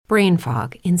brain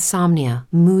fog, insomnia,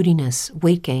 moodiness,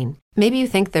 weight gain. Maybe you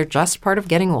think they're just part of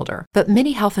getting older, but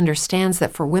MIDI Health understands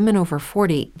that for women over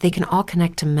 40, they can all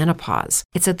connect to menopause.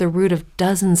 It's at the root of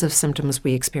dozens of symptoms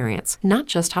we experience, not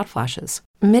just hot flashes.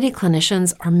 MIDI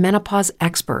clinicians are menopause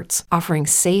experts, offering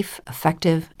safe,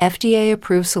 effective,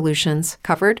 FDA-approved solutions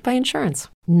covered by insurance.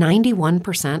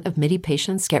 91% of MIDI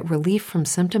patients get relief from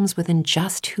symptoms within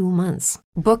just 2 months.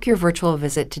 Book your virtual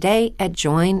visit today at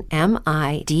joinmidi.com.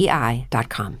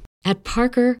 At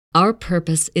Parker, our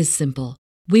purpose is simple.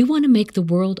 We want to make the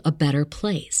world a better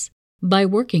place by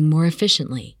working more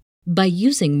efficiently, by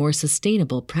using more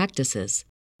sustainable practices,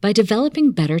 by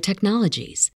developing better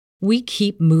technologies. We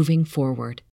keep moving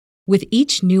forward. With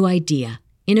each new idea,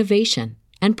 innovation,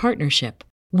 and partnership,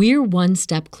 we're one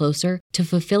step closer to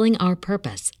fulfilling our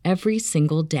purpose every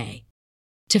single day.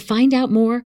 To find out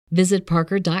more, visit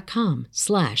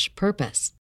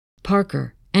parker.com/purpose.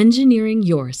 Parker, engineering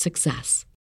your success.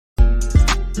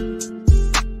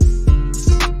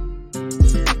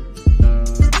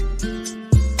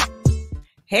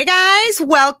 Hey guys,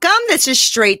 welcome. This is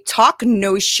Straight Talk,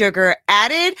 no sugar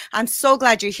added. I'm so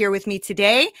glad you're here with me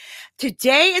today.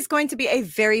 Today is going to be a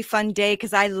very fun day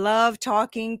because I love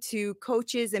talking to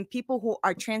coaches and people who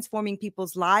are transforming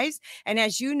people's lives. And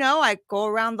as you know, I go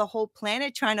around the whole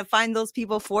planet trying to find those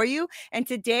people for you. And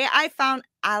today I found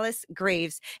Alice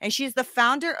Graves, and she is the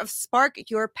founder of Spark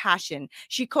Your Passion.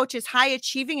 She coaches high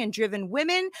achieving and driven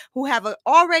women who have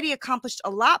already accomplished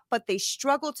a lot, but they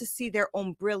struggle to see their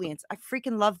own brilliance. I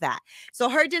freaking love that. So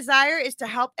her desire is to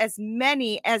help as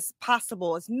many as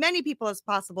possible, as many people as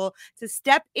possible to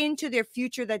step into their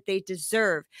future that they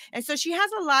deserve. And so she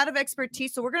has a lot of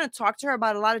expertise. So we're going to talk to her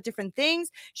about a lot of different things.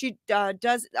 She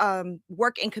does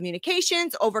work in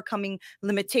communications, overcoming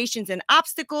limitations and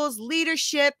obstacles,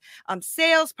 leadership,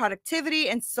 sales, productivity,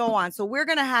 and so on. So we're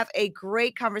going to have a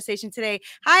great conversation today.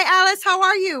 Hi, Alice. How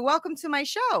are you? Welcome to my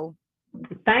show.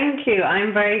 Thank you.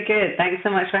 I'm very good. Thanks so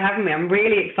much for having me. I'm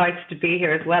really excited to be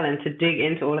here as well and to dig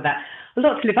into all of that. A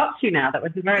lot to live up to now. That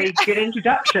was a very good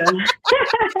introduction.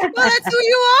 Well, that's who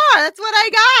you are. That's what I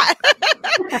got.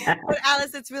 But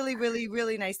Alice, it's really, really,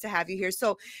 really nice to have you here.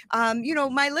 So,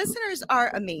 my listeners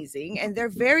are amazing and they're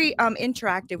very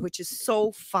interactive, which is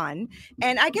so fun.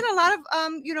 And I get a lot of,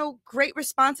 great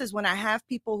responses when I have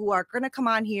people who are going to come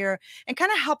on here and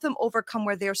kind of help them overcome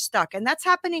where they're stuck. And that's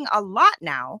happening a lot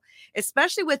now,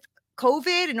 especially with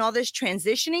COVID and all this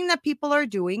transitioning that people are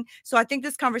doing. So I think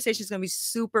this conversation is going to be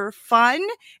super fun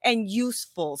and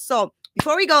useful. So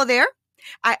before we go there,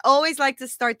 I always like to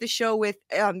start the show with,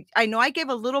 I know I gave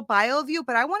a little bio of you,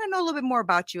 but I want to know a little bit more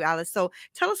about you, Alice. So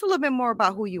tell us a little bit more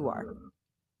about who you are.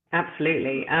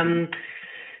 Absolutely.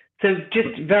 So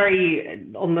just very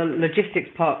on the logistics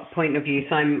point of view.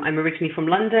 So I'm originally from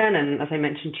London. And as I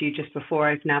mentioned to you just before,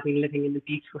 I've now been living in the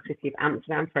beautiful city of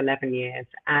Amsterdam for 11 years.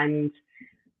 And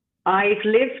I've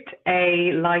lived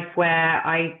a life where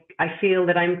I feel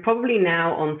that I'm probably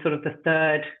now on sort of the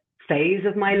third phase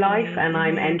of my life, and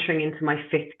I'm entering into my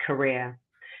fifth career.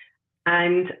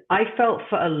 And I felt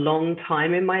for a long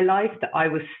time in my life that I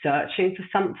was searching for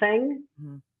something.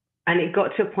 And it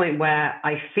got to a point where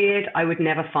I feared I would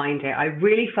never find it. I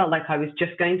really felt like I was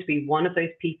just going to be one of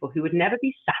those people who would never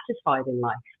be satisfied in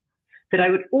life, that I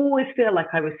would always feel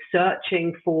like I was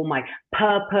searching for my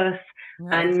purpose.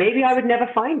 Right. And maybe I would never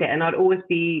find it. And I'd always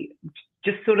be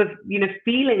just sort of,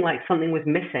 feeling like something was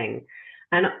missing.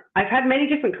 And I've had many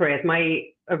different careers. My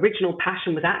original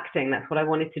passion was acting. That's what I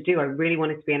wanted to do. I really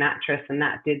wanted to be an actress. And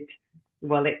that did,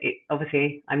 well, it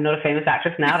obviously, I'm not a famous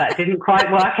actress now. That didn't quite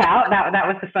work out. That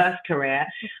was the first career.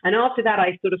 And after that,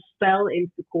 I sort of fell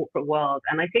into the corporate world.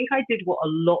 And I think I did what a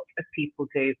lot of people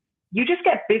do. You just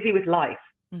get busy with life.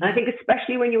 And I think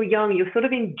especially when you're young, you're sort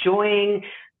of enjoying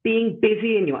being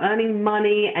busy and you're earning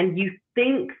money, and you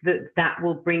think that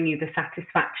will bring you the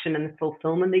satisfaction and the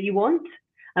fulfillment that you want.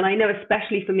 And I know,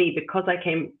 especially for me, because I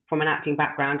came from an acting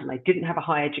background and I didn't have a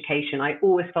high education, I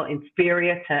always felt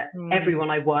inferior to everyone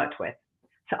I worked with.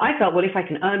 So I felt, well, if I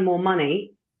can earn more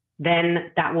money,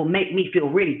 then that will make me feel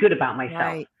really good about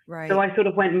myself. Right. So I sort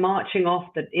of went marching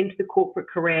off into the corporate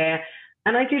career.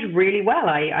 And I did really well.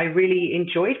 I really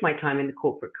enjoyed my time in the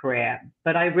corporate career.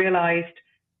 But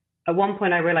at one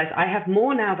point I realized I have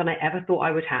more now than I ever thought I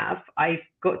would have. I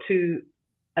got to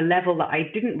a level that I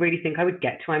didn't really think I would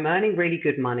get to. I'm earning really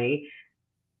good money.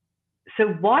 So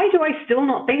why do I still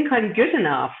not think I'm good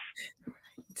enough?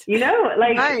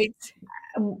 Right.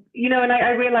 And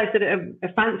I realized that a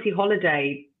fancy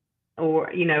holiday or,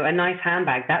 a nice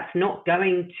handbag, that's not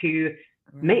going to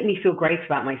make me feel great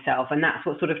about myself. And that's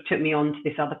what sort of took me on to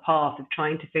this other path of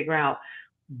trying to figure out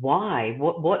why,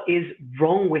 what is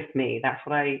wrong with me? That's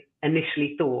what I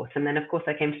initially thought. And then, of course,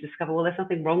 I came to discover, well, there's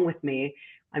nothing wrong with me.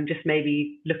 I'm just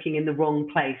maybe looking in the wrong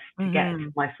place to get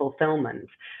my fulfillment.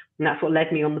 And that's what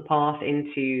led me on the path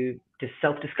into just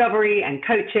self-discovery and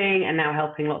coaching, and now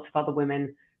helping lots of other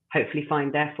women hopefully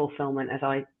find their fulfillment as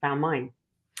I found mine.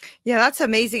 Yeah, that's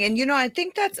amazing. And, I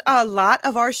think that's a lot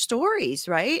of our stories,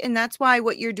 right? And that's why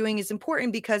what you're doing is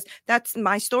important, because that's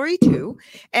my story too.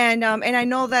 And I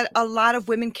know that a lot of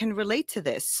women can relate to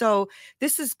this. So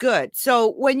this is good.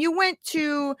 So when you went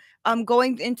to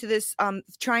going into this,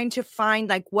 trying to find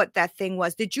like what that thing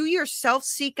was, did you yourself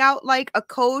seek out like a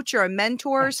coach or a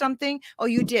mentor or something? Oh,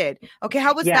 you did. Okay.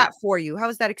 How was that for you? How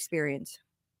was that experience?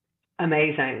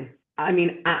 Amazing. I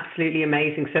mean, absolutely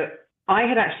amazing. So I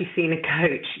had actually seen a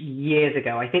coach years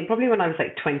ago. I think probably when I was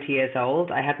like 20 years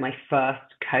old, I had my first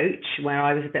coach where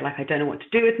I was a bit like, I don't know what to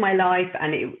do with my life.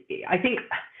 And I think,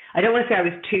 I don't want to say I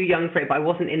was too young for it, but I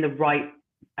wasn't in the right,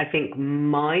 I think,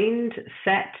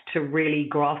 mindset to really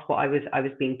grasp what I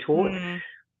was being taught.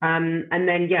 And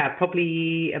then,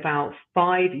 probably about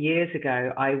 5 years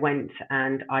ago, I went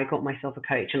and I got myself a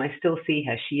coach, and I still see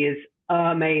her. She is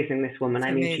amazing, this woman.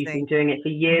 That's I mean, amazing. she's been doing it for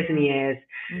years and years.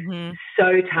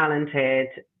 So talented.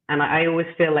 And I always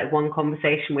feel like one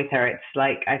conversation with her, it's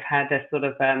like I've had a sort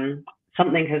of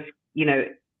something has,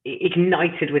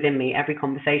 ignited within me every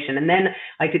conversation. And then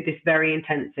I did this very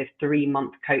intensive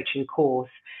 3-month coaching course.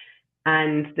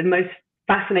 And the most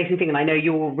fascinating thing, and I know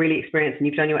you're really experienced and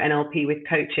you've done your NLP with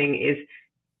coaching, is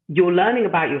you're learning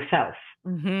about yourself.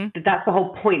 That's the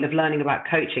whole point of learning about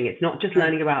coaching. It's not just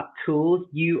learning about tools.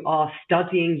 You are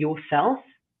studying yourself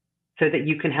so that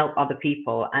you can help other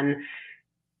people. And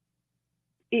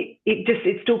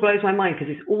it still blows my mind,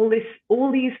 because it's all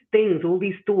these things, all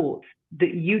these thoughts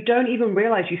that you don't even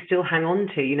realize you still hang on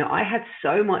to. I had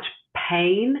so much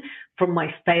pain from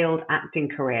my failed acting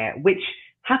career, which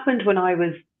happened when I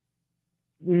was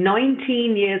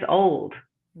 19 years old.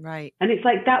 Right. And it's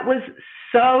like, that was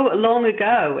so long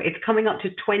ago. It's coming up to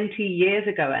 20 years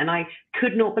ago. And I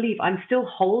could not believe I'm still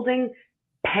holding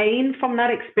pain from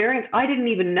that experience. I didn't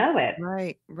even know it.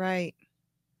 Right.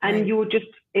 And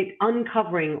it's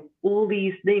uncovering all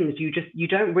these things. You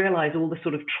don't realize all the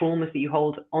sort of traumas that you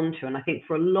hold onto. And I think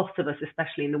for a lot of us,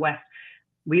 especially in the West,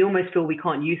 we almost feel we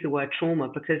can't use the word trauma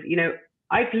because,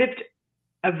 I've lived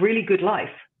a really good life.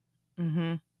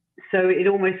 So it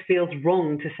almost feels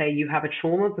wrong to say you have a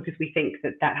trauma, because we think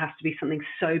that has to be something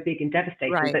so big and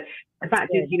devastating. Right. But the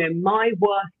fact is, my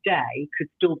worst day could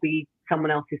still be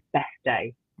someone else's best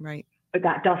day. Right. But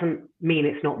that doesn't mean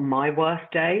it's not my worst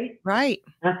day. Right.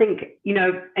 And I think,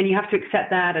 and you have to accept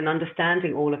that and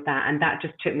understanding all of that. And that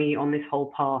just took me on this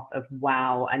whole path of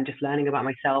wow, and just learning about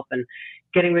myself and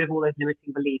getting rid of all those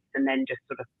limiting beliefs, and then just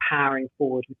sort of powering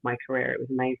forward with my career. It was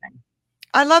amazing.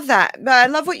 I love that. But I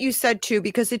love what you said too,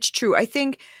 because it's true. I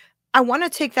think I want to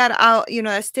take that out,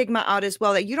 that stigma out as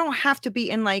well, that you don't have to be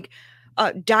in like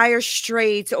dire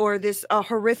straits or this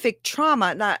horrific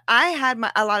trauma. Now, I had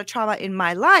a lot of trauma in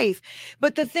my life,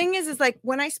 but the thing is like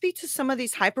when I speak to some of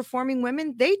these high performing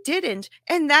women, they didn't,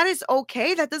 and that is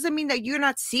okay. That doesn't mean that you're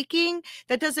not seeking.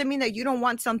 That doesn't mean that you don't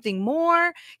want something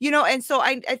more, and so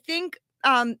I think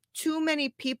too many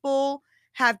people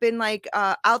have been like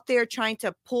out there trying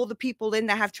to pull the people in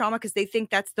that have trauma, because they think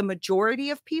that's the majority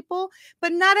of people,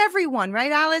 but not everyone,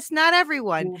 right, Alice? Not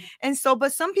everyone. And so,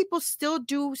 but some people still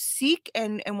do seek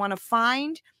and want to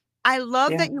find. I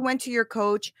love that you went to your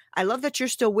coach. I love that you're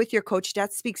still with your coach.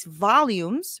 That speaks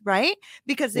volumes, right?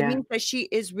 Because it means that she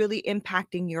is really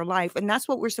impacting your life. And that's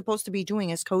what we're supposed to be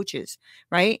doing as coaches,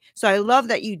 right? So I love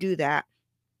that you do that.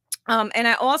 And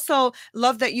I also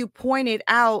love that you pointed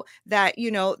out that,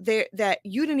 that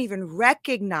you didn't even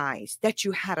recognize that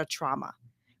you had a trauma,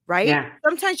 right? Yeah.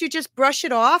 Sometimes you just brush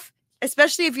it off,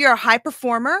 especially if you're a high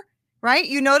performer, right?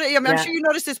 I'm sure you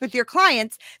notice this with your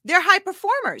clients. They're high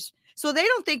performers. So they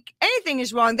don't think anything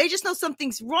is wrong. They just know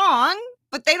something's wrong,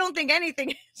 but they don't think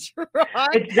anything is wrong.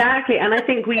 Exactly. And I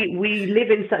think we live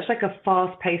in such like a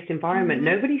fast-paced environment.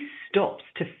 Nobody stops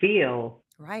to feel.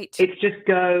 Right. It's just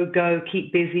go,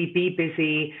 keep busy, be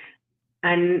busy.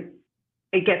 And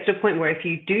it gets to a point where if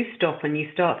you do stop and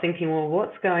you start thinking, well,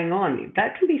 what's going on?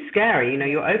 That can be scary.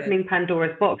 You're opening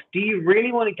Pandora's box. Do you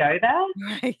really want to go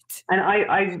there? Right. And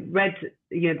I read,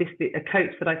 a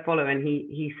coach that I follow, and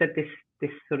he said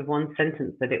this sort of one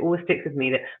sentence that it always sticks with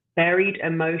me, that buried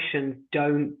emotions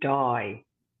don't die.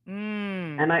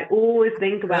 And I always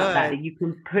think about that you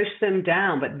can push them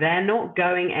down, but they're not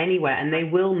going anywhere, and they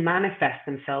will manifest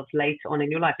themselves later on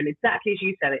in your life. And exactly as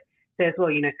you said it, say as well,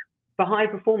 for high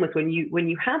performers, when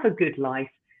you have a good life,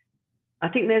 I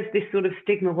think there's this sort of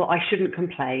stigma, well, I shouldn't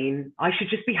complain. I should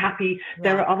just be happy. Yeah.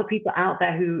 There are other people out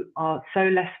there who are so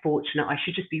less fortunate. I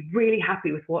should just be really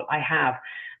happy with what I have.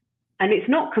 And it's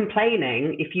not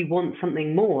complaining if you want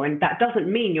something more. And that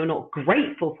doesn't mean you're not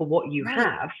grateful for what you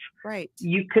have. Right.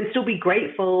 You can still be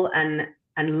grateful and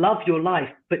love your life,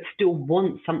 but still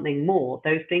want something more.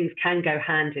 Those things can go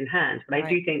hand in hand. But I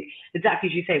do think, exactly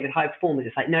as you say, with high performers,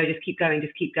 it's like, no, just keep going,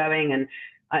 just keep going. And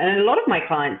a lot of my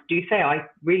clients do say, I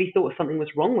really thought something was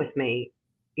wrong with me.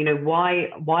 You know, why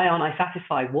aren't I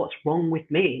satisfied? What's wrong with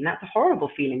me? And that's a horrible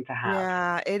feeling to have.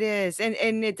 Yeah, it is.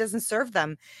 And it doesn't serve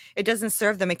them. It doesn't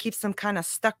serve them. It keeps them kind of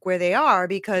stuck where they are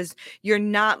because you're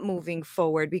not moving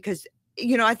forward. Because,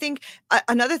 you know, I think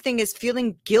another thing is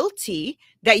feeling guilty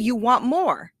that you want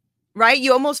more. Right?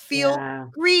 You almost feel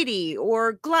greedy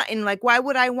or glutton. Like, why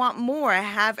would I want more? I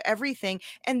have everything.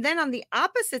 And then on the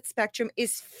opposite spectrum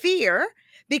is fear.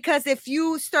 Because if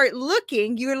you start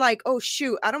looking, you're like, oh,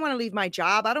 shoot, I don't want to leave my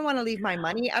job. I don't want to leave my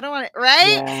money. I don't want to,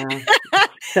 right? Yeah.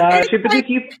 So true, because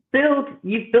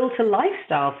you've built a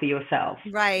lifestyle for yourself.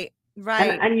 Right.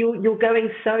 And you're going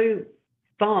so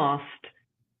fast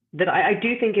that I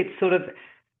do think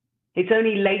it's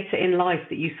only later in life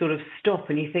that you sort of stop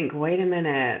and you think, wait a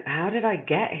minute, how did I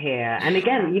get here? And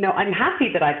again, you know, I'm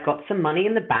happy that I've got some money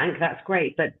in the bank. That's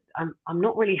great, but I'm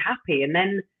not really happy. And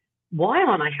then why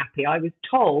aren't I happy? I was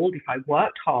told if I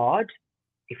worked hard,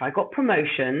 if I got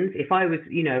promotions, if I was,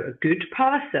 you know, a good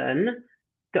person,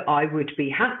 that I would be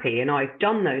happy. And I've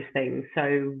done those things.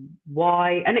 So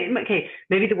why? And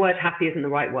maybe the word happy isn't the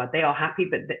right word. They are happy,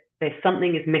 but there's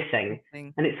something is missing.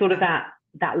 And it's sort of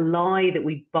that lie that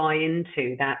we buy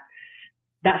into,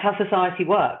 that's how society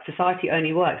works. Society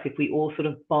only works if we all sort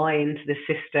of buy into the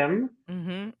system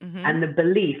and the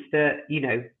belief that, you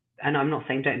know, and I'm not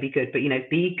saying don't be good, but, you know,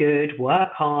 be good, work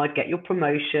hard, get your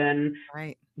promotion,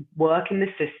 work in the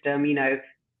system, you know,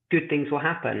 good things will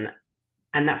happen.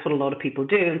 And that's what a lot of people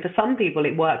do. And for some people,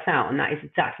 it works out and that is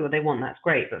exactly what they want. That's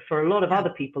great. But for a lot of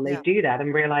other people, they do that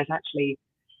and realize actually,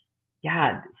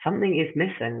 something is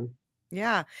missing.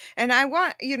 Yeah. And I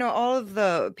want, you know, all of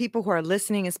the people who are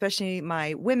listening, especially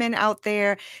my women out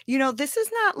there, you know, this is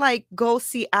not like go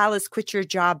see Alice quit your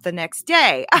job the next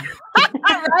day.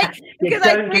 Right? Because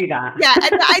don't do that. Yeah.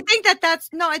 And I think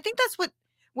I think that's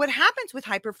what happens with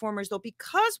high performers though,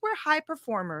 because we're high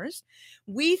performers,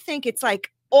 we think it's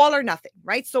like all or nothing,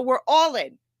 right? So we're all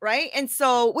in. Right. And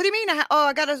so what do you mean?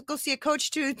 I got to go see a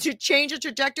coach to change the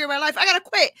trajectory of my life. I got to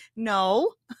quit.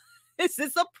 No. This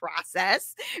is a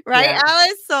process, right,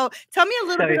 Alice? So tell me a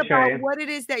little bit about what it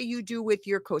is that you do with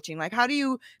your coaching. Like, how do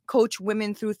you coach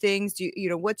women through things? You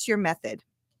know, what's your method?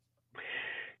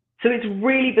 So it's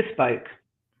really bespoke.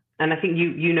 And I think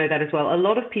you know that as well. A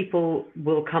lot of people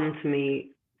will come to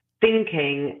me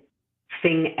thinking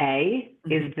thing A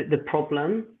is the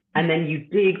problem. And then you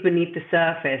dig beneath the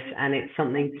surface and it's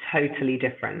something totally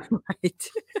different. Right.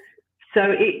 So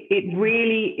it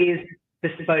really is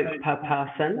bespoke per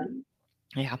person.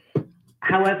 Yeah.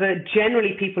 However,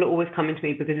 generally people are always coming to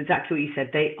me because exactly what you said,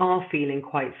 they are feeling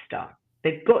quite stuck.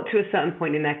 They've got to a certain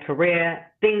point in their career,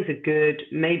 things are good.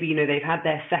 Maybe, you know, they've had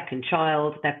their second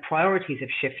child, their priorities have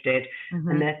shifted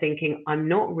and they're thinking, I'm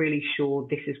not really sure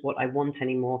this is what I want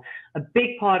anymore. A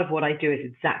big part of what I do is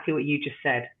exactly what you just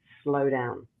said, slow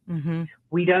down.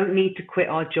 We don't need to quit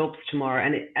our jobs tomorrow.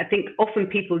 And I think often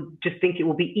people just think it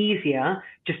will be easier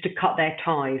just to cut their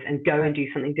ties and go and do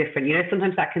something different. You know,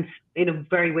 sometimes that can, in a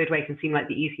very weird way, can seem like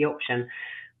the easy option.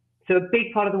 So a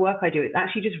big part of the work I do is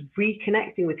actually just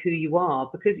reconnecting with who you are.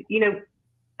 Because, you know,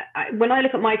 when I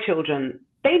look at my children,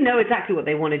 they know exactly what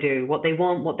they want to do, what they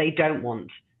want, what they don't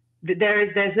want.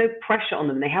 There's no pressure on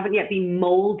them. They haven't yet been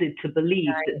molded to believe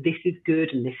that this is good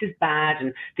and this is bad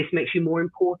and this makes you more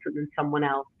important than someone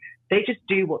else. They just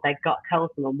do what their gut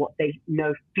tells them and what they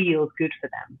know feels good for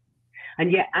them.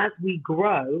 And yet as we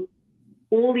grow,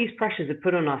 all these pressures are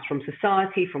put on us from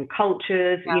society, from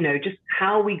cultures, you know, just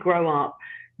how we grow up.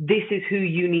 This is who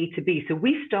you need to be. So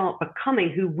we start becoming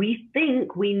who we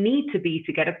think we need to be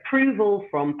to get approval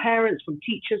from parents, from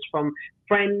teachers, from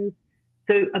friends.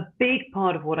 So a big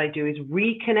part of what I do is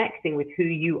reconnecting with who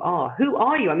you are. Who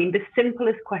are you? I mean, the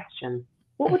simplest question,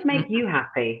 what would make you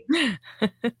happy?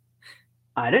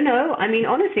 I don't know. I mean,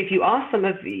 honestly, if you ask some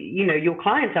of, you know, your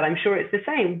clients, that I'm sure it's the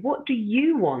same. What do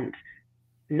you want?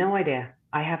 No idea.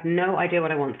 I have no idea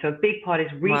what I want. So a big part is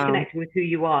reconnecting with who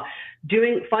you are,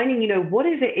 finding, you know, what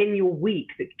is it in your week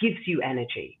that gives you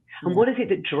energy? And what is it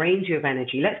that drains you of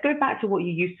energy? Let's go back to what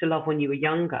you used to love when you were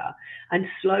younger and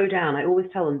slow down. I always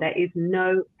tell them there is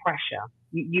no pressure.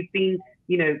 You've been,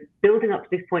 you know, building up to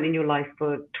this point in your life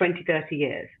for 20, 30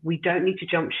 years. We don't need to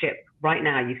jump ship right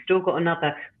now. You've still got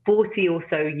another 40 or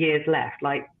so years left.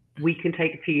 Like, we can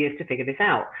take a few years to figure this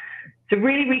out. So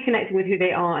really reconnecting with who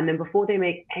they are, and then before they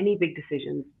make any big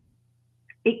decisions,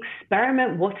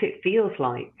 experiment what it feels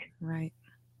like. Right.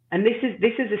 And this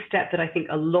is a step that I think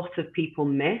a lot of people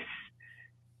miss.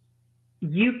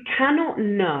 You cannot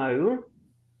know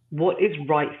what is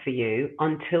right for you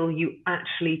until you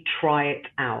actually try it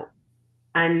out.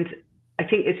 And I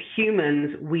think as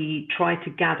humans, we try to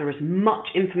gather as much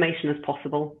information as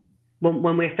possible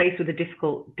when we're faced with a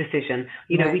difficult decision.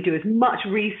 You know, Right. we do as much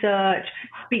research,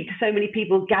 speak to so many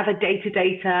people, gather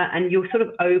data, and you're sort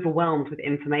of overwhelmed with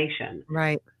information.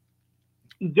 Right.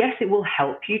 Yes, it will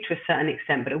help you to a certain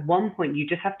extent, but at one point you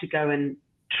just have to go and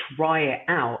try it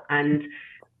out. And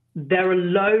there are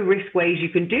low risk ways you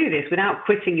can do this without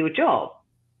quitting your job.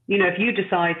 You know, if you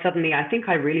decide suddenly, I think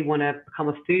I really want to become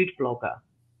a food blogger,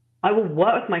 I will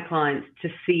work with my clients to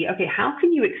see, okay, how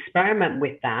can you experiment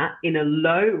with that in a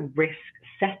low risk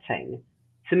setting?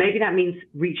 So maybe that means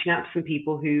reaching out to some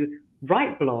people who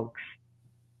write blogs.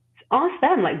 Ask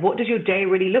them, like, what does your day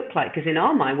really look like? Because in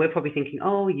our mind, we're probably thinking,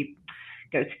 oh, you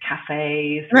go to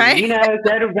cafes, and, Right. you know,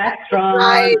 go to restaurants,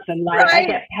 Right, and like I right.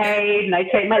 get paid and I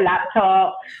take my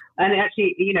laptop. And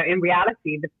actually, you know, in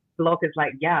reality, the blog is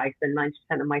like, yeah, I spend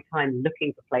 90% of my time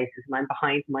looking for places and I'm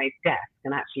behind my desk.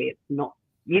 And actually it's not,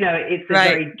 you know, it's a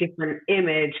Right. very different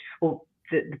image, or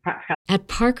the practical. At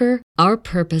Parker, our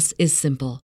purpose is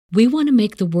simple. We want to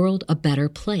make the world a better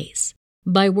place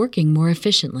by working more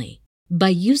efficiently, by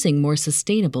using more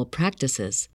sustainable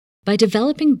practices, by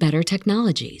developing better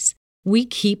technologies. We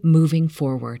keep moving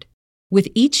forward. With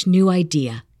each new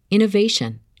idea,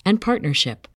 innovation, and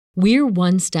partnership, we're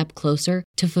one step closer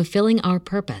to fulfilling our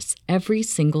purpose every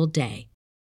single day.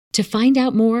 To find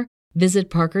out more,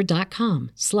 visit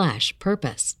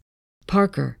parker.com/purpose.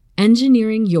 Parker,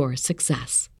 engineering your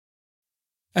success.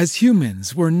 As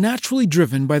humans, we're naturally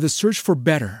driven by the search for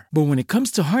better. But when it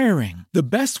comes to hiring, the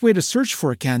best way to search for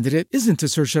a candidate isn't to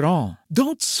search at all.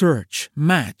 Don't search,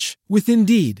 match with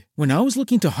Indeed. When I was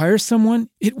looking to hire someone,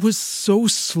 it was so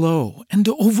slow and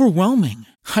overwhelming.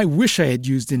 I wish I had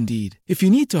used Indeed. If you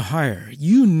need to hire,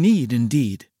 you need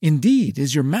Indeed. Indeed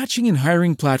is your matching and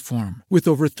hiring platform with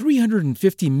over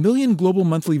 350 million global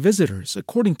monthly visitors,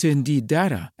 according to Indeed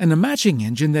data, and a matching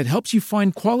engine that helps you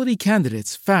find quality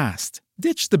candidates fast.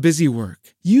 Ditch the busy work.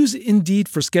 Use Indeed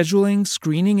for scheduling,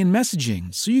 screening, and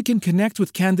messaging so you can connect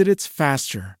with candidates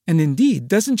faster. And Indeed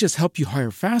doesn't just help you hire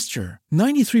faster.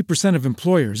 93% of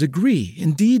employers agree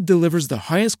Indeed delivers the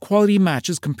highest quality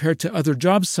matches compared to other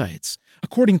job sites,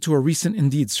 according to a recent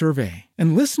Indeed survey.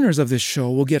 And listeners of this show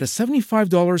will get a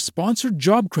 $75 sponsored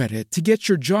job credit to get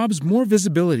your jobs more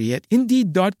visibility at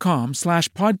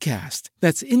Indeed.com/podcast.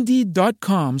 That's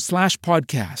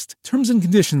Indeed.com/podcast. Terms and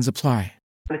conditions apply.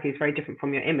 Is very different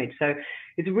from your image. So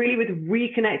it's really with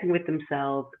reconnecting with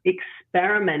themselves,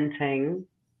 experimenting,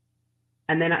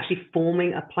 and then actually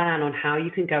forming a plan on how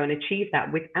you can go and achieve that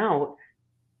without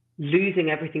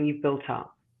losing everything you've built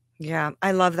up. Yeah,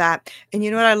 I love that. And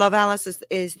you know what I love, Alice,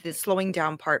 is the slowing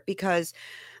down part, because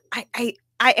I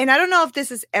and I don't know if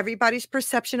this is everybody's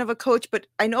perception of a coach, but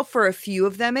I know for a few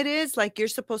of them it is like you're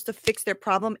supposed to fix their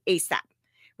problem ASAP,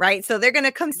 right? So they're going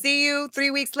to come see you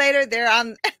 3 weeks later, they're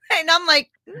on, and I'm like,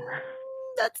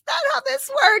 that's not how this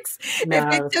works. No.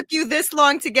 If it took you this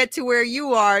long to get to where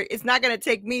you are, it's not going to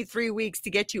take me 3 weeks to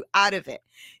get you out of it,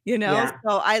 you know? Yeah.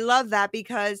 So I love that,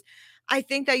 because I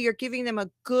think that you're giving them a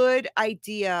good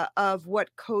idea of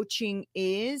what coaching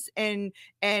is, and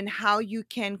how you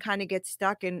can kind of get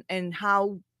stuck, and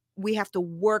how we have to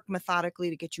work methodically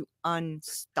to get you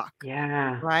unstuck.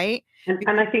 Yeah. Right?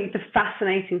 And I think the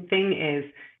fascinating thing is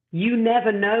you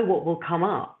never know what will come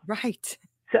up. Right.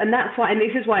 So, and that's why, and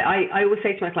this is why I always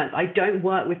say to my clients, I don't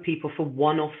work with people for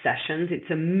one-off sessions.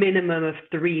 It's a minimum of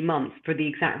 3 months for the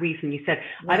exact reason you said.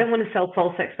 Yeah. I don't want to sell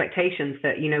false expectations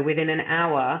that, you know, within an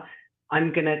hour,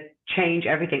 I'm going to change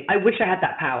everything. I wish I had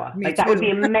that power. Me Like, that would too.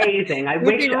 be amazing. I We'd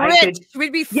wish be I rich. could.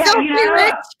 We'd be Yeah, filthy you know,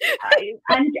 rich.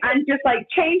 and just like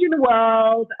changing the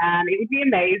world, and it would be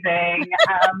amazing.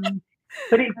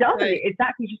 But it doesn't. Right.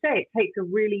 Exactly as you say,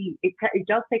 it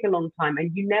does take a long time, and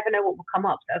you never know what will come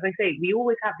up. So as I say, we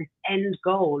always have this end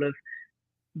goal of,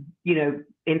 you know,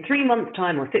 in 3 months'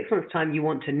 time or 6 months' time, you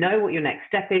want to know what your next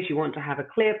step is. You want to have a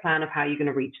clear plan of how you're going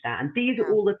to reach that. And these are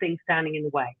all the things standing in the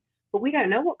way. But we don't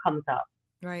know what comes up.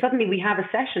 Right. Suddenly we have a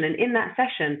session, and in that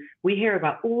session, we hear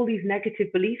about all these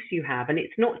negative beliefs you have. And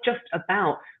it's not just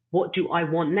about what do I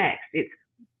want next. It's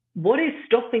what is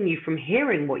stopping you from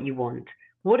hearing what you want?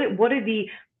 What are the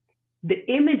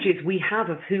images we have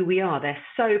of who we are? They're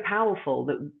so powerful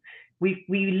that we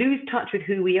lose touch with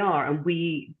who we are, and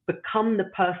we become the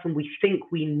person we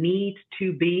think we need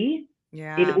to be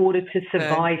in order to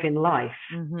survive in life.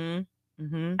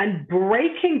 And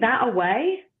breaking that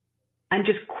away and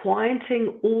just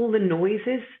quieting all the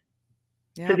noises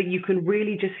so that you can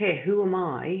really just hear, who am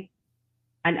I?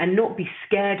 And not be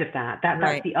scared of that.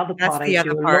 That's the other part I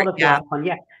do a lot of work on.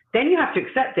 Yeah. Then you have to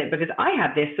accept it, because I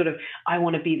had this sort of, I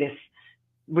want to be this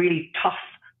really tough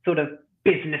sort of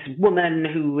business woman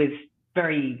who is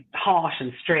very harsh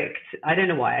and strict. I don't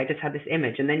know why. I just had this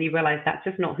image. And then you realize that's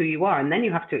just not who you are. And then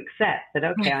you have to accept that,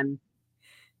 okay, I'm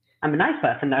a nice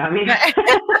person though. I mean,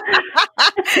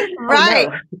 right.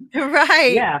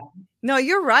 Right. Yeah. No,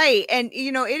 you're right. And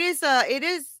it is,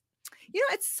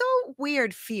 it's so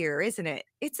weird, fear, isn't it?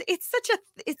 It's such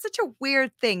a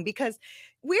weird thing, because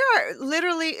we are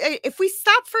literally, if we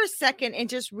stop for a second and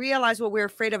just realize what we're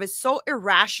afraid of, is so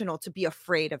irrational to be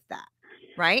afraid of that.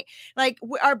 Right? Like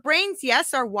our brains,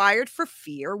 yes, are wired for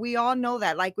fear. We all know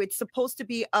that. Like, it's supposed to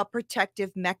be a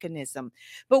protective mechanism,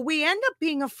 but we end up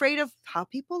being afraid of how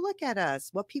people look at us,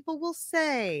 what people will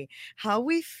say, how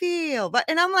we feel.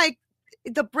 And I'm like,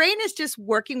 the brain is just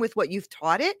working with what you've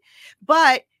taught it,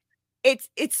 but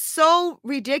it's so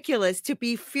ridiculous to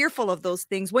be fearful of those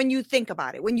things when you think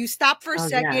about it. When you stop for a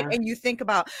second and you think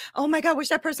about, oh my God, what's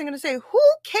that person going to say? Who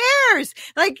cares?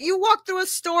 Like, you walk through a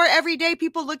store every day,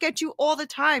 people look at you all the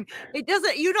time. It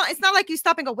doesn't, it's not like you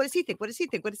stop and go, what does he think? What does he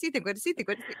think? What does he think? What does he think?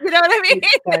 You know what I mean?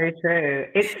 It's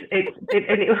so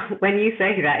true. When you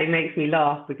say that, it makes me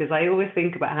laugh, because I always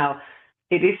think about how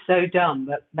it is so dumb.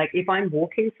 But like, if I'm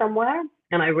walking somewhere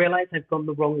and I realize I've gone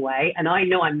the wrong way, and I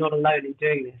know I'm not alone in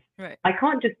doing this, right, I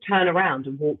can't just turn around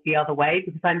and walk the other way,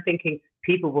 because I'm thinking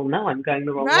people will know I'm going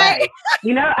the wrong way,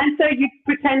 and so you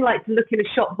pretend like to look in a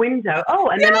shop window. Oh,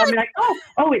 and then I'm like,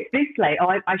 oh, it's this late. Oh,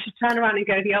 I should turn around and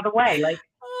go the other way. Like,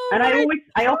 and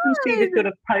I often see this sort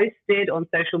of posted on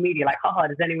social media, like, haha,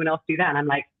 does anyone else do that? And I'm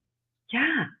like,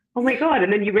 yeah, oh my God.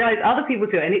 And then you realize other people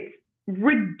do it, and it's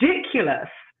ridiculous.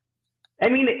 I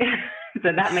mean,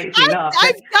 so that makes me laugh.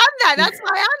 I've done that. That's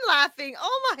why I'm laughing.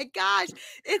 Oh my gosh.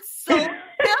 It's so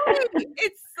silly.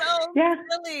 It's so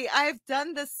silly. I've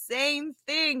done the same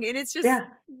thing. And it's just,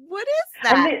 what is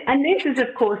that? And this is,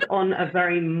 of course, on a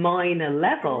very minor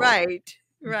level. Right.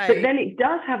 But then it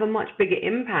does have a much bigger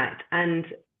impact. And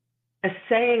a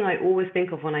saying I always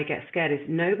think of when I get scared is,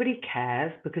 nobody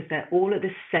cares, because they're all at the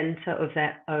center of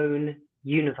their own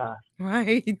universe.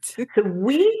 Right. So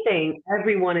we think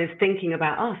everyone is thinking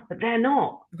about us, but they're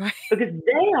not. Right. Because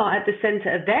they are at the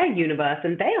center of their universe,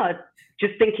 and they are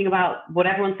just thinking about what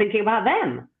everyone's thinking about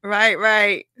them.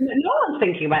 Right. No one's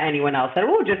thinking about anyone else. They're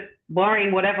all just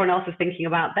worrying what everyone else is thinking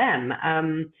about them.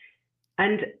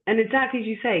 And exactly as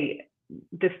you say,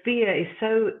 the fear is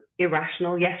so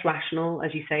irrational. Yes, rational,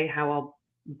 as you say, how our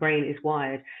brain is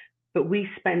wired. But we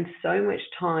spend so much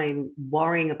time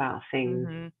worrying about things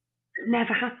that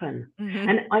never happen.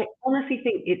 And I honestly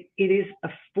think it is a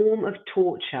form of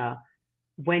torture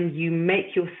when you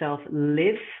make yourself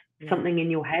live something in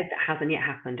your head that hasn't yet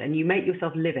happened, and you make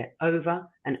yourself live it over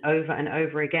and over and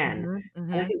over again.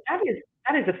 And I think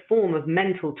that is a form of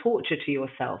mental torture to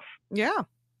yourself.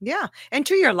 Yeah. And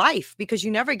to your life, because you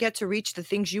never get to reach the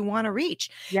things you want to reach.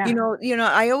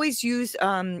 I always use,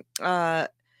 in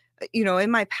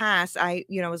my past, I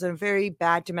was in a very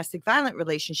bad domestic violent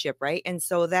relationship. Right. And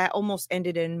so that almost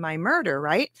ended in my murder.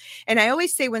 Right. And I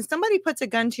always say, when somebody puts a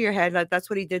gun to your head, that's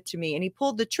what he did to me. And he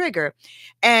pulled the trigger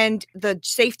and the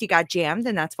safety got jammed.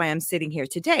 And that's why I'm sitting here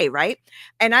today. Right.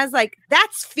 And I was like,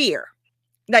 that's fear.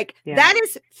 Like, that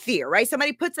is fear, right?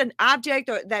 Somebody puts an object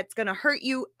that's going to hurt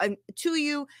you to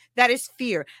you. That is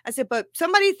fear. I said, but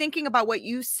somebody thinking about what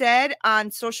you said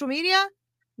on social media,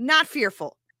 not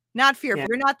fearful. Not fearful.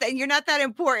 You're not that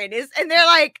important. And they're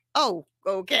like, oh,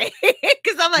 okay.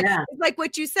 Because I'm like, it's like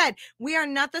what you said. We are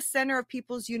not the center of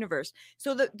people's universe.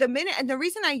 So the minute, and the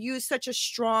reason I use such a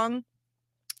strong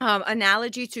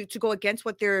analogy to go against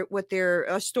what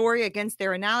their story against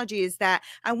their analogy is that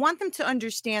I want them to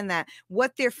understand that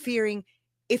what they're fearing,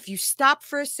 if you stop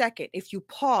for a second, if you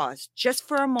pause just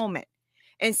for a moment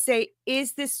and say,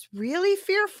 is this really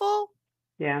fearful?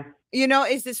 Yeah.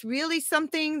 Is this really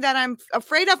something that I'm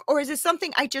afraid of, or is it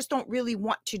something I just don't really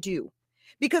want to do?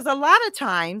 Because a lot of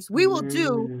times we will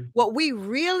do what we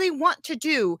really want to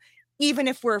do, even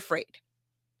if we're afraid.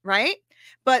 Right.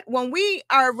 But when we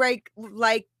are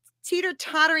like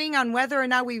teeter-tottering on whether or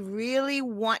not we really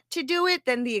want to do it,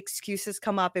 then the excuses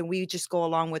come up and we just go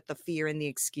along with the fear and the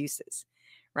excuses.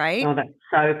 Right. Oh, that's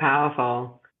so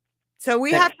powerful. So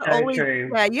we That's have to so always, true.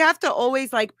 yeah, you have to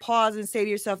always like pause and say to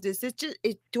yourself,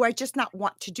 do I just not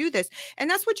want to do this? And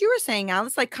that's what you were saying,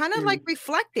 Alice, like kind of like Mm.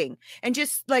 reflecting and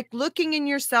just like looking in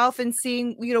yourself and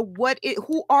seeing,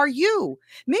 who are you?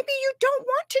 Maybe you don't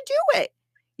want to do it,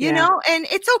 Yeah. and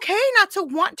it's okay not to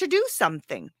want to do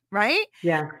something, right?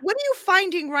 Yeah. What are you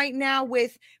finding right now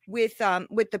with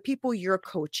the people you're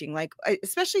coaching, like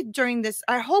especially during this?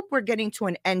 I hope we're getting to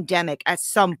an endemic at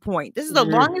some point. This is the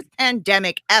Mm. longest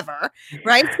pandemic ever,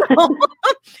 right? So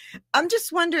I'm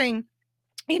just wondering,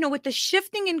 with the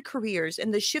shifting in careers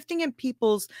and the shifting in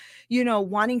people's,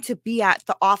 wanting to be at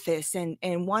the office and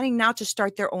wanting now to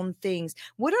start their own things,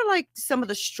 what are like some of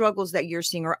the struggles that you're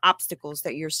seeing or obstacles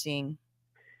that you're seeing?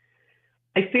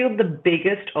 I feel the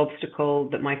biggest obstacle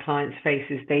that my clients face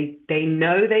is they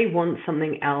know they want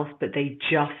something else, but they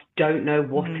just don't know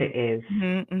what it is.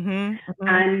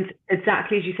 And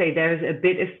exactly as you say, there is a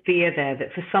bit of fear there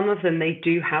that for some of them, they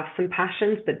do have some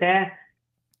passions, but they're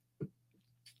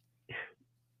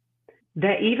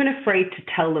even afraid to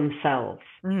tell themselves.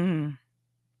 Mhm.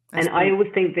 And I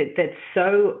always think that's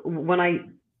so, when I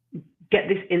get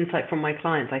this insight from my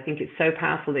clients, I think it's so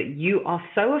powerful that you are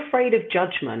so afraid of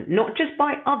judgment, not just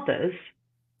by others,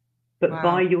 but Wow.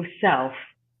 by yourself.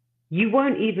 You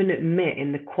won't even admit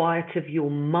in the quiet of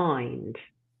your mind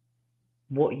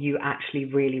what you actually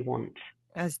really want.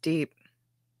 That's deep.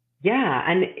 Yeah.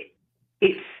 And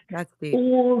That's it's deep.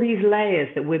 all these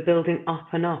layers that we're building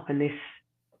up, and this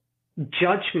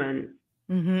judgment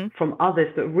from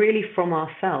others, but really from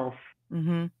ourselves.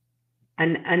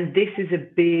 And this is a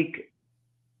big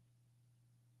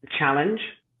challenge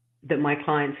that my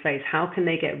clients face. How can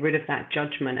they get rid of that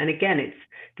judgment? And again, it's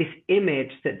this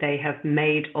image that they have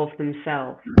made of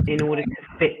themselves in order to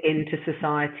fit into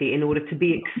society, in order to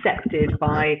be accepted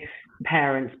by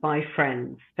parents, by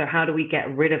friends. So how do we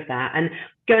get rid of that? And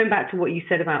going back to what you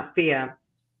said about fear,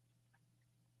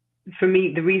 for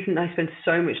me, the reason I spend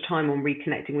so much time on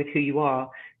reconnecting with who you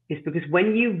are is because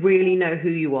when you really know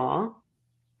who you are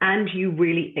and you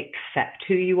really accept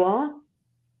who you are,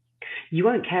 you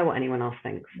won't care what anyone else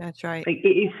thinks. That's right. Like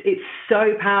it's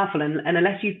so powerful. And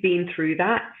unless you've been through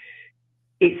that,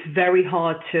 it's very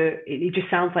hard it just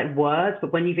sounds like words,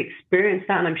 but when you've experienced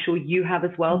that, and I'm sure you have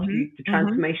as well, through the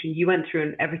transformation you went through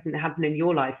and everything that happened in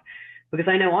your life, because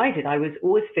I know I did, I was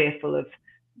always fearful of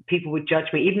people would judge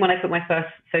me. Even when I put my first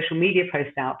social media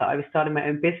post out that I was starting my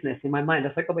own business, in my mind, I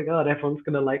was like, oh my God, everyone's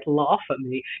going to like laugh at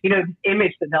me. This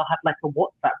image that they'll have like a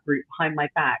WhatsApp group behind my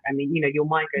back. I mean, your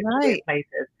mind goes to weird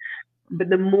places. But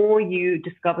the more you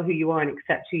discover who you are and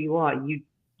accept who you are,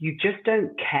 you just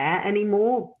don't care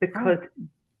anymore, because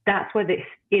that's where this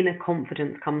inner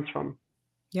confidence comes from.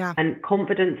 Yeah. And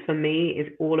confidence for me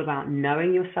is all about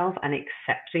knowing yourself and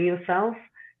accepting yourself.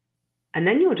 And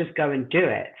then you'll just go and do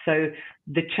it. So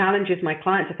the challenges my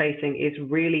clients are facing is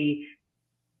really,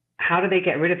 how do they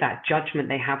get rid of that judgment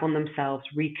they have on themselves,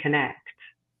 reconnect,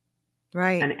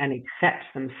 right, and accept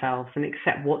themselves and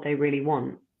accept what they really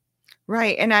want.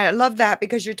 Right. And I love that,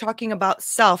 because you're talking about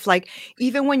self. Like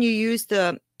even when you use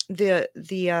the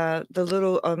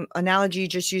little analogy you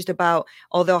just used about,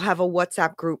 they'll have a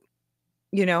WhatsApp group,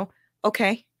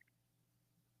 okay.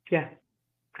 Yeah.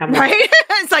 Right.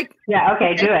 It's like, yeah,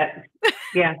 okay, do it.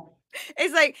 Yeah.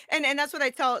 It's like, and that's what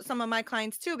I tell some of my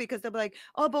clients too, because they'll be like,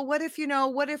 oh, but what if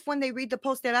when they read the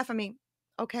post, they laugh at me?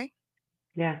 Okay.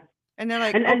 Yeah. And they're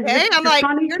like, and okay. I'm the like,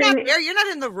 funny you're thing, not there. You're not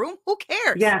in the room. Who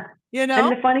cares? Yeah. And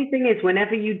the funny thing is,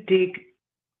 whenever you dig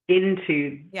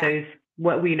into those,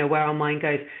 where our mind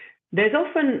goes, there's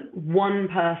often one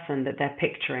person that they're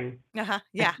picturing. Yeah.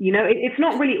 It's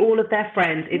not really all of their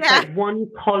friends. It's like one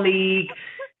colleague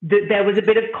that there was a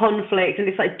bit of conflict, and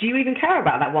it's like, do you even care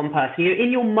about that one person?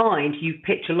 In your mind, you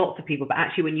picture lots of people, but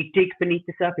actually when you dig beneath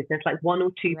the surface, there's like one or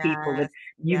two people that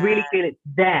you really feel it's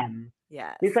them.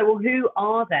 Yes. It's like, well, who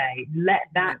are they? Let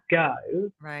that go.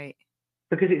 Right.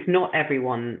 Because it's not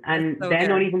everyone, and they're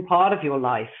not even part of your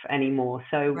life anymore.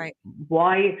 So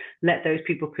why let those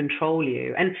people control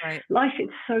you? And life,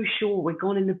 it's so short. We're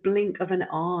gone in the blink of an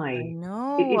eye. I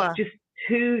know. It's just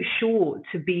too short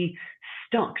to be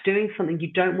stuck doing something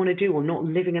you don't want to do, or not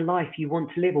living a life you want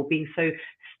to live, or being so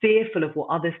fearful of what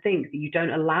others think that you don't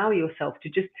allow yourself to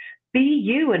just be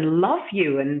you and love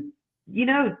you and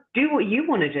do what you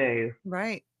want to do.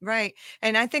 Right.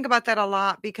 And I think about that a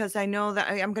lot, because I know that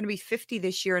I'm going to be 50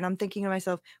 this year, and I'm thinking to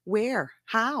myself, where,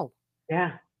 how?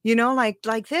 Yeah.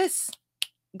 Like this,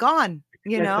 gone,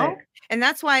 and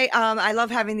that's why I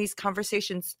love having these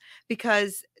conversations,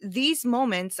 because these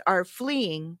moments are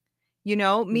fleeing You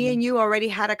know, me and you already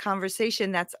had a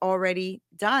conversation that's already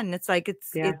done. It's like,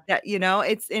 it's that, you know,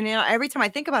 and you know, every time I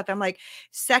think about that, I'm like,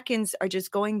 seconds are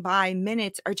just going by,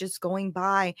 minutes are just going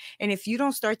by. And if you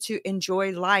don't start to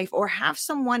enjoy life or have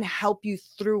someone help you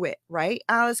through it, right,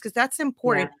 Alice? Because that's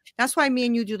important. That's why me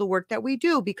and you do the work that we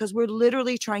do, because we're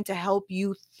literally trying to help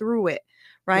you through it.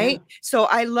 Right. So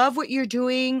I love what you're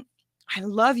doing. I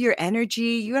love your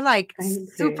energy. You're like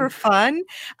super fun.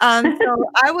 So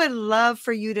I would love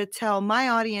for you to tell my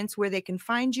audience where they can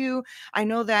find you. I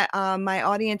know that my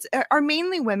audience are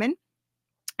mainly women,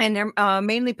 and they're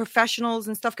mainly professionals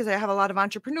and stuff, because I have a lot of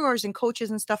entrepreneurs and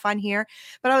coaches and stuff on here.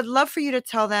 But I would love for you to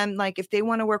tell them, like, if they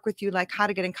want to work with you, like how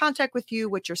to get in contact with you,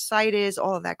 what your site is,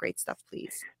 all of that great stuff,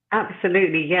 please.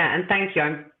 Absolutely. Yeah. And thank you.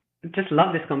 I just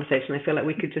love this conversation. I feel like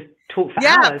we could just talk for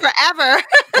hours. Forever.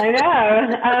 I know.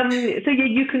 So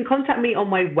you can contact me on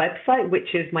my website,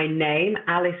 which is my name,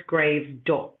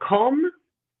 alicegraves.com,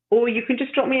 or you can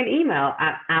just drop me an email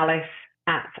at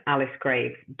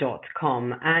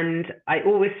alice@alicegraves.com. And I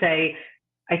always say,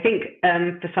 I think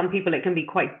for some people, it can be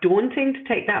quite daunting to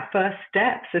take that first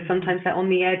step. So sometimes they're on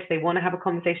the edge. They want to have a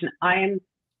conversation. I am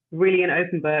really an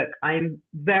open book. I'm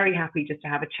very happy just to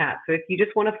have a chat. So if you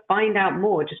just want to find out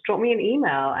more, just drop me an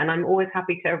email, and I'm always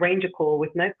happy to arrange a call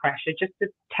with no pressure, just to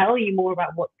tell you more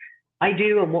about what I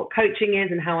do and what coaching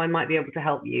is and how I might be able to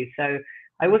help you. So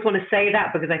I always want to say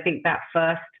that, because I think that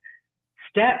first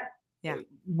step,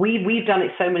 we've done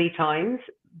it so many times,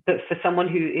 but for someone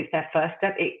who is their first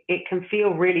step, it can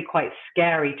feel really quite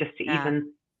scary just to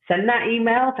even send that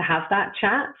email, to have that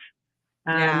chat.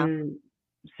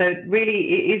 So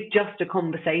really, it is just a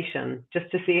conversation, just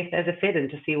to see if there's a fit and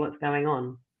to see what's going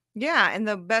on. Yeah. And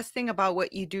the best thing about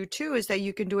what you do too is that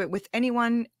you can do it with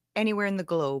anyone, anywhere in the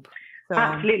globe. So,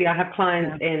 absolutely. I have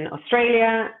clients in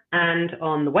Australia and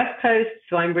on the West Coast.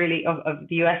 So I'm really, of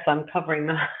the US, I'm covering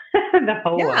the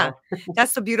whole world.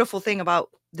 That's the beautiful thing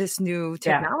about this new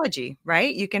technology,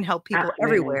 right? You can help people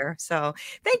everywhere. So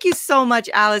thank you so much,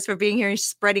 Alice, for being here and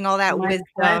spreading all that wisdom.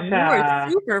 You were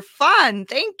super fun.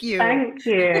 Thank you. Thank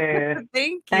you. Thank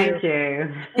you. Thank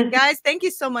you. And guys, thank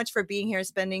you so much for being here and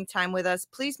spending time with us.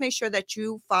 Please make sure that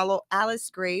you follow Alice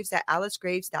Graves at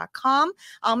alicegraves.com.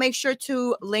 I'll make sure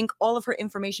to link all of her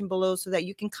information below so that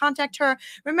you can contact her.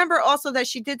 Remember also that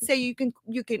she did say you can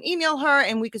email her,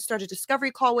 and we could start a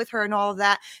discovery call with her and all of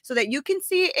that, so that you can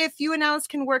see if you and Alice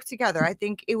can work together. I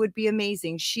think it would be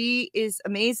amazing. She is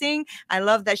amazing. I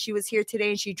love that she was here today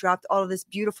and she dropped all of this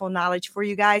beautiful knowledge for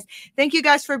you guys. Thank you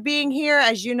guys for being here.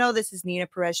 As you know, this is Nina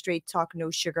Perez, Straight Talk, No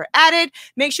Sugar Added.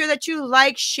 Make sure that you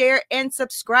like, share, and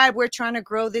subscribe. We're trying to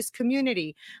grow this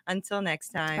community. Until next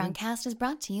time. This broadcast is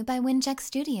brought to you by Winject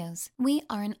Studios. We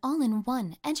are an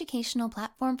all-in-one educational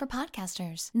platform for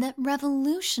podcasters that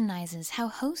revolutionizes how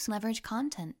hosts leverage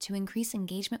content to increase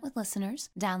engagement with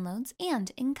listeners, downloads,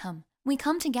 and income. We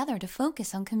come together to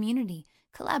focus on community,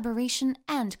 collaboration,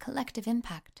 and collective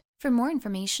impact. For more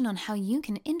information on how you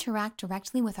can interact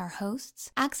directly with our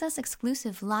hosts, access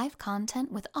exclusive live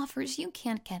content with offers you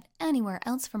can't get anywhere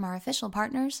else from our official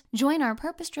partners, join our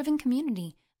purpose-driven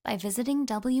community by visiting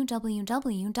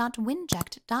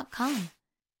www.winject.com.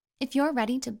 If you're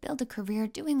ready to build a career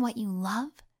doing what you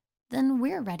love, then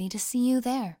we're ready to see you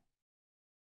there.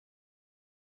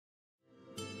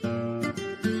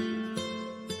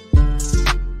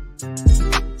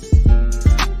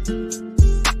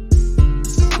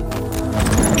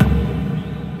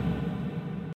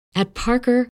 At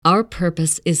Parker, our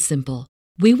purpose is simple.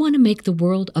 We want to make the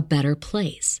world a better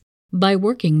place by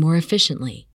working more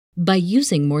efficiently, by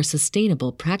using more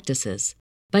sustainable practices,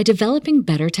 by developing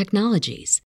better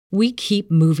technologies. We keep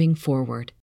moving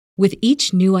forward. With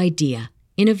each new idea,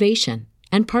 innovation,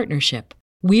 and partnership,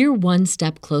 we're one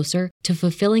step closer to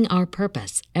fulfilling our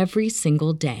purpose every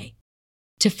single day.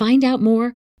 To find out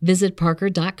more, visit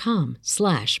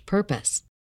parker.com/purpose.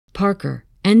 Parker,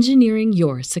 engineering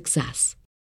your success.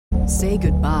 Say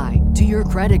goodbye to your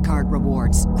credit card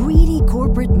rewards. Greedy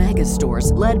corporate mega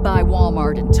stores, led by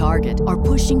Walmart and Target, are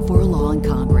pushing for a law in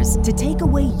Congress to take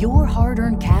away your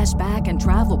hard-earned cash back and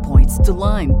travel points to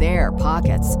line their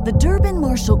pockets. The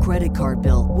Durbin-Marshall credit card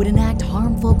bill would enact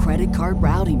harmful credit card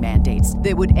routing mandates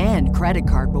that would end credit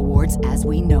card rewards as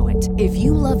we know it. If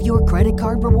you love your credit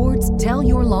card rewards, tell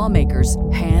your lawmakers,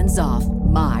 hands off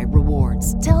my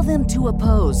rewards. Tell them to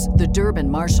oppose the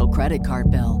Durbin-Marshall credit card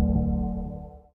bill.